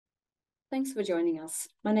Thanks for joining us.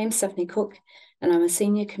 My name's Stephanie Cook, and I'm a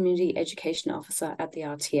Senior Community Education Officer at the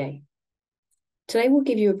RTA. Today, we'll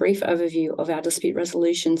give you a brief overview of our dispute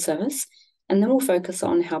resolution service, and then we'll focus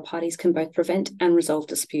on how parties can both prevent and resolve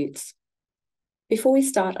disputes. Before we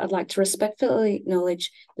start, I'd like to respectfully acknowledge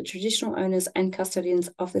the traditional owners and custodians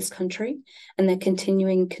of this country and their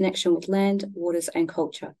continuing connection with land, waters, and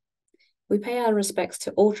culture. We pay our respects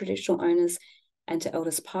to all traditional owners and to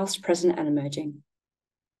elders past, present, and emerging.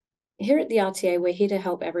 Here at the RTA, we're here to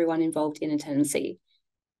help everyone involved in a tenancy.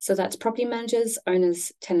 So that's property managers,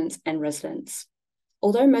 owners, tenants, and residents.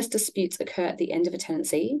 Although most disputes occur at the end of a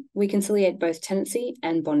tenancy, we conciliate both tenancy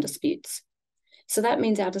and bond disputes. So that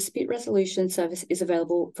means our dispute resolution service is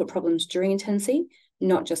available for problems during a tenancy,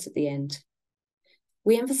 not just at the end.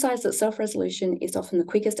 We emphasise that self-resolution is often the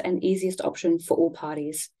quickest and easiest option for all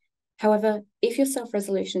parties. However, if your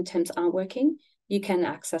self-resolution attempts aren't working, you can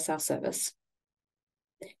access our service.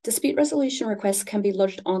 Dispute resolution requests can be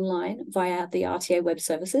lodged online via the RTA web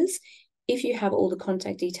services if you have all the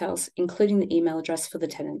contact details, including the email address for the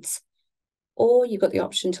tenants. Or you've got the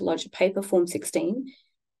option to lodge a paper Form 16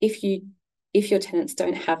 if your tenants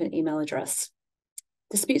don't have an email address.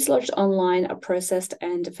 Disputes lodged online are processed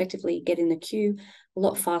and effectively get in the queue a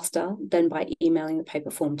lot faster than by emailing the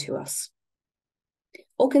paper form to us.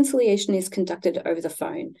 All conciliation is conducted over the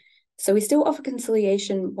phone. So we still offer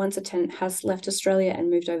conciliation once a tenant has left Australia and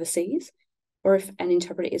moved overseas, or if an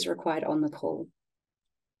interpreter is required on the call.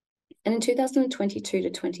 And in 2022 to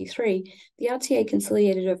 23, the RTA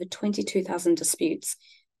conciliated over 22,000 disputes.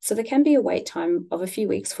 So there can be a wait time of a few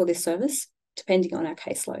weeks for this service, depending on our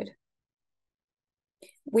caseload.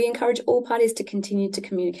 We encourage all parties to continue to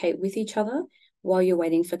communicate with each other while you're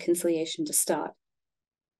waiting for conciliation to start.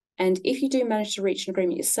 And if you do manage to reach an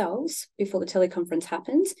agreement yourselves before the teleconference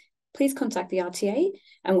happens, please contact the RTA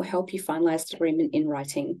and we'll help you finalise the agreement in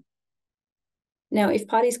writing. Now, if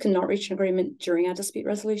parties cannot reach an agreement during our dispute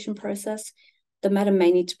resolution process, the matter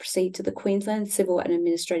may need to proceed to the Queensland Civil and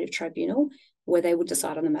Administrative Tribunal, where they will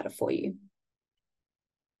decide on the matter for you.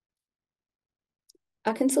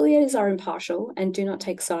 Our conciliators are impartial and do not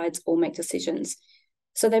take sides or make decisions,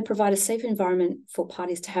 so they provide a safe environment for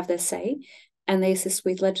parties to have their say, and they assist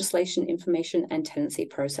with legislation, information, and tenancy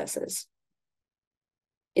processes.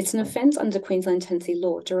 It's an offence under Queensland tenancy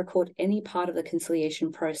law to record any part of the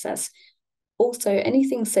conciliation process. Also,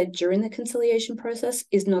 anything said during the conciliation process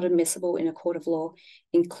is not admissible in a court of law,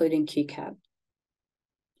 including QCAB.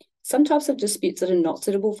 Some types of disputes that are not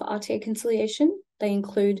suitable for RTA conciliation, they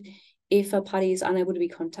include if a party is unable to be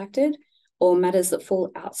contacted, or matters that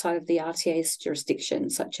fall outside of the RTA's jurisdiction,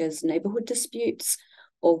 such as neighbourhood disputes,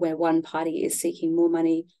 or where one party is seeking more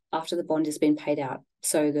money after the bond has been paid out,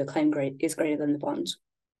 so the claim is greater than the bond.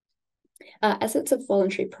 As it's a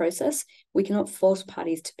voluntary process, we cannot force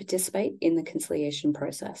parties to participate in the conciliation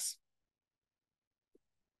process.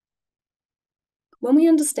 When we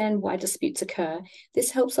understand why disputes occur,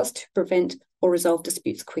 this helps us to prevent or resolve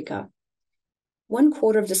disputes quicker.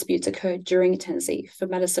 1/4 of disputes occur during a tenancy for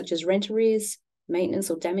matters such as rent arrears,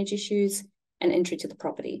 maintenance or damage issues, and entry to the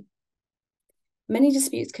property. Many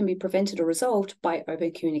disputes can be prevented or resolved by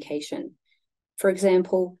open communication. For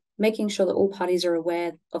example, making sure that all parties are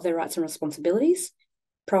aware of their rights and responsibilities,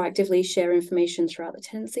 proactively share information throughout the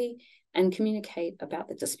tenancy, and communicate about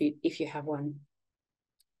the dispute if you have one.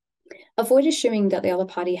 Avoid assuming that the other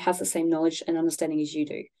party has the same knowledge and understanding as you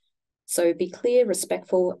do. So be clear,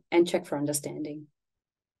 respectful, and check for understanding.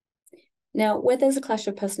 Now, where there's a clash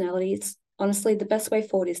of personalities, honestly, the best way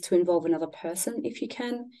forward is to involve another person if you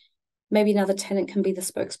can. Maybe another tenant can be the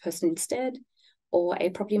spokesperson instead, or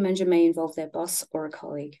a property manager may involve their boss or a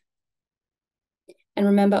colleague. And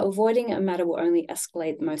remember, avoiding a matter will only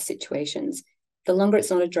escalate most situations. The longer it's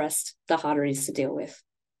not addressed, the harder it is to deal with.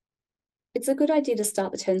 It's a good idea to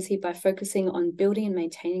start the tenancy by focusing on building and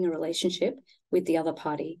maintaining a relationship with the other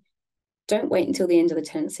party. Don't wait until the end of the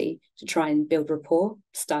tenancy to try and build rapport.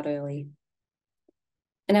 Start early.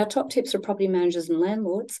 And our top tips for property managers and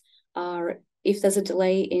landlords are, if there's a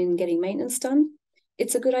delay in getting maintenance done,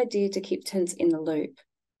 it's a good idea to keep tenants in the loop.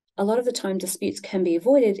 A lot of the time, disputes can be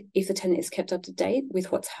avoided if the tenant is kept up to date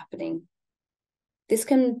with what's happening. This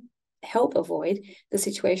can help avoid the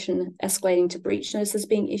situation escalating to breach notices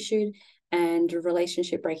being issued and a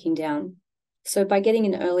relationship breaking down. So by getting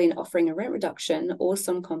in early and offering a rent reduction or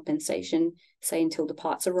some compensation, say until the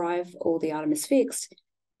parts arrive or the item is fixed,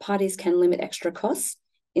 parties can limit extra costs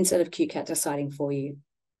instead of QCAT deciding for you.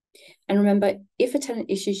 And remember, if a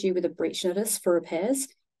tenant issues you with a breach notice for repairs,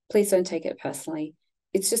 please don't take it personally.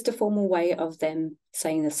 It's just a formal way of them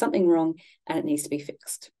saying there's something wrong and it needs to be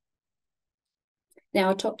fixed. Now,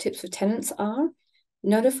 our top tips for tenants are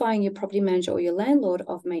notifying your property manager or your landlord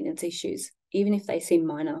of maintenance issues, even if they seem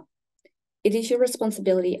minor. It is your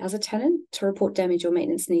responsibility as a tenant to report damage or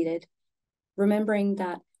maintenance needed, remembering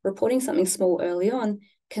that reporting something small early on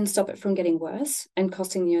can stop it from getting worse and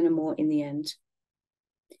costing the owner more in the end.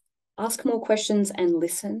 Ask more questions and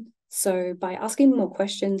listen. So by asking more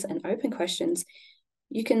questions and open questions,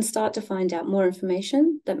 you can start to find out more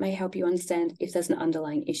information that may help you understand if there's an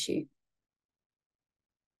underlying issue.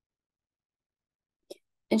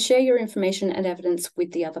 And share your information and evidence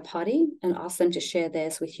with the other party and ask them to share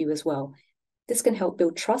theirs with you as well. This can help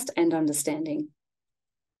build trust and understanding.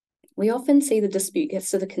 We often see the dispute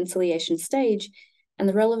gets to the conciliation stage and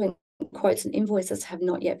the relevant quotes and invoices have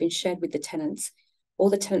not yet been shared with the tenants, or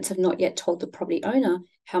the tenants have not yet told the property owner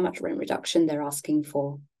how much rent reduction they're asking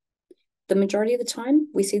for. The majority of the time,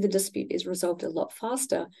 we see the dispute is resolved a lot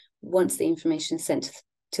faster once the information is sent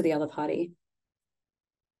to the other party.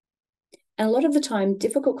 And a lot of the time,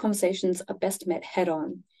 difficult conversations are best met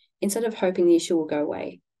head-on, instead of hoping the issue will go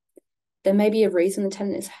away. There may be a reason the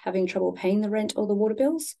tenant is having trouble paying the rent or the water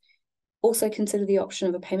bills. Also consider the option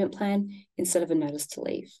of a payment plan instead of a notice to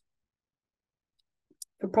leave.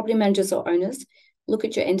 For property managers or owners, look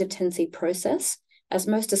at your end of tenancy process, as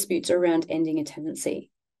most disputes are around ending a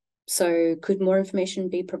tenancy. So could more information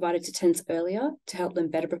be provided to tenants earlier to help them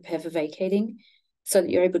better prepare for vacating so that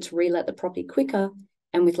you're able to re-let the property quicker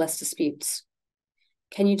and with less disputes?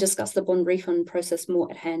 Can you discuss the bond refund process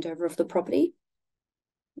more at handover of the property?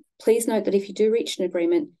 Please note that if you do reach an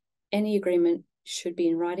agreement, any agreement should be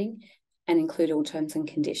in writing and include all terms and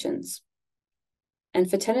conditions. And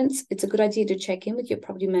for tenants, it's a good idea to check in with your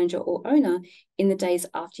property manager or owner in the days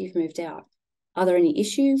after you've moved out. Are there any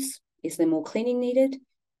issues? Is there more cleaning needed?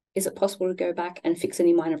 Is it possible to go back and fix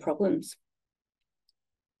any minor problems?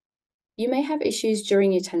 You may have issues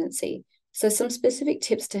during your tenancy, so some specific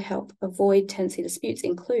tips to help avoid tenancy disputes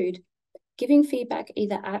include giving feedback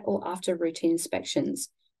either at or after routine inspections.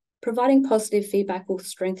 Providing positive feedback will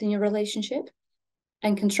strengthen your relationship,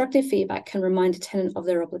 and constructive feedback can remind a tenant of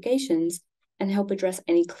their obligations and help address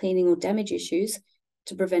any cleaning or damage issues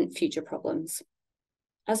to prevent future problems.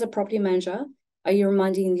 As a property manager, are you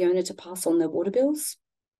reminding the owner to pass on their water bills?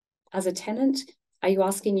 As a tenant, are you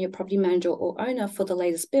asking your property manager or owner for the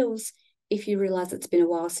latest bills if you realise it's been a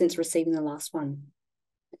while since receiving the last one?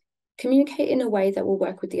 Communicate in a way that will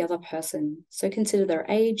work with the other person, so consider their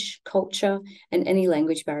age, culture, and any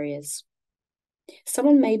language barriers.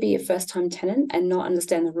 Someone may be a first-time tenant and not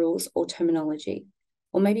understand the rules or terminology,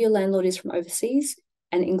 or maybe your landlord is from overseas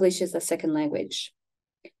and English is their second language.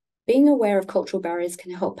 Being aware of cultural barriers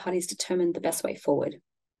can help parties determine the best way forward.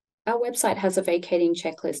 Our website has a vacating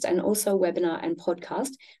checklist and also a webinar and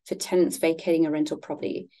podcast for tenants vacating a rental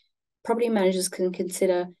property. Property managers can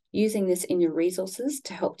consider using this in your resources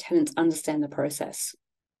to help tenants understand the process.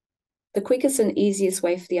 The quickest and easiest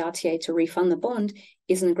way for the RTA to refund the bond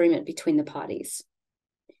is an agreement between the parties.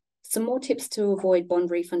 Some more tips to avoid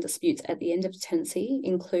bond refund disputes at the end of tenancy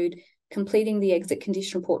include completing the exit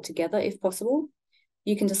condition report together if possible.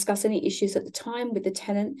 You can discuss any issues at the time with the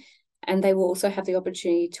tenant, and they will also have the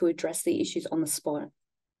opportunity to address the issues on the spot.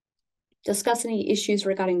 Discuss any issues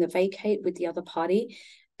regarding the vacate with the other party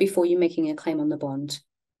before you making a claim on the bond.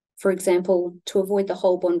 For example, to avoid the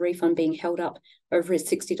whole bond refund being held up over a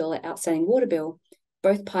 $60 outstanding water bill,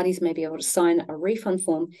 both parties may be able to sign a refund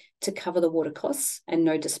form to cover the water costs and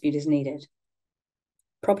no dispute is needed.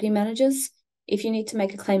 Property managers, if you need to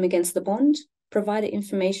make a claim against the bond, provide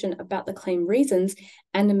information about the claim reasons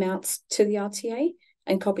and amounts to the RTA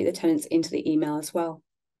and copy the tenants into the email as well.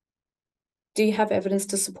 Do you have evidence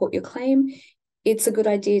to support your claim? It's a good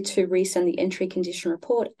idea to resend the entry condition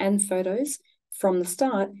report and photos from the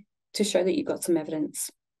start to show that you've got some evidence.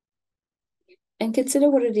 And consider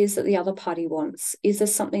what it is that the other party wants. Is there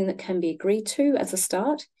something that can be agreed to as a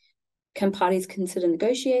start? Can parties consider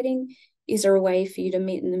negotiating? Is there a way for you to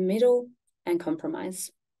meet in the middle and compromise?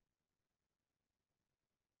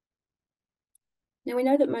 Now, we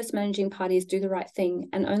know that most managing parties do the right thing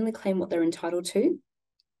and only claim what they're entitled to.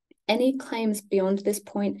 Any claims beyond this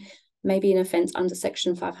point may be an offence under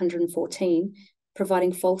Section 514,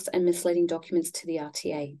 providing false and misleading documents to the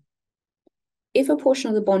RTA. If a portion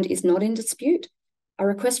of the bond is not in dispute, a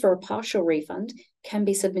request for a partial refund can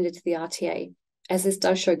be submitted to the RTA, as this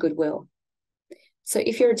does show goodwill. So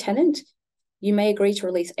if you're a tenant, you may agree to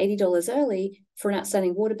release $80 early for an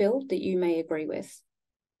outstanding water bill that you may agree with.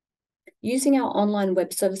 Using our online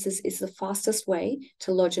web services is the fastest way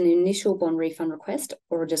to lodge an initial bond refund request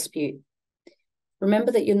or a dispute.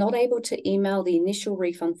 Remember that you're not able to email the initial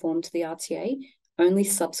refund form to the RTA, only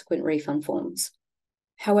subsequent refund forms.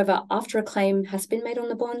 However, after a claim has been made on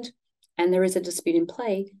the bond and there is a dispute in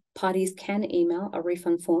play, parties can email a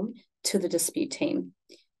refund form to the dispute team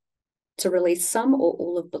to release some or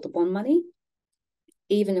all of the bond money,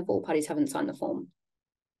 even if all parties haven't signed the form.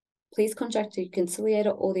 Please contact your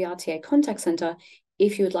conciliator or the RTA contact centre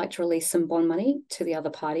if you would like to release some bond money to the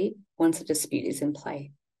other party once a dispute is in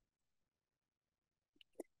play.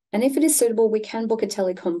 And if it is suitable, we can book a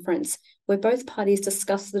teleconference where both parties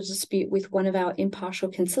discuss the dispute with one of our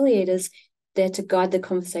impartial conciliators there to guide the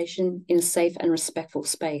conversation in a safe and respectful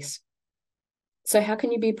space. So how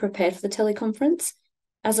can you be prepared for the teleconference?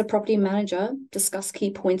 As a property manager, discuss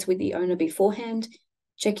key points with the owner beforehand,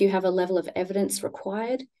 check you have a level of evidence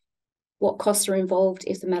required, what costs are involved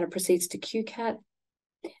if the matter proceeds to QCAT,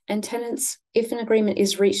 and tenants, if an agreement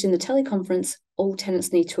is reached in the teleconference, all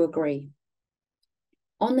tenants need to agree.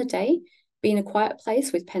 On the day, be in a quiet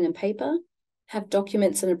place with pen and paper, have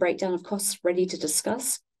documents and a breakdown of costs ready to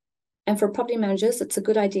discuss. And for property managers, it's a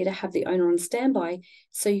good idea to have the owner on standby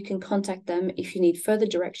so you can contact them if you need further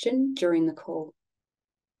direction during the call.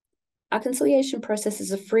 Our conciliation process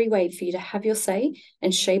is a free way for you to have your say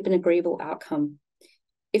and shape an agreeable outcome.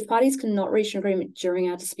 If parties cannot reach an agreement during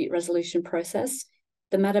our dispute resolution process,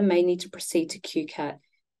 the matter may need to proceed to QCAT,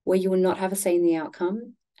 where you will not have a say in the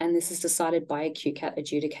outcome, and this is decided by a QCAT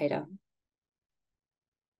adjudicator.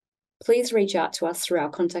 Please reach out to us through our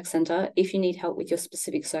contact centre if you need help with your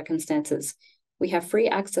specific circumstances. We have free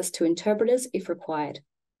access to interpreters if required.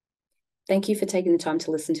 Thank you for taking the time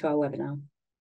to listen to our webinar.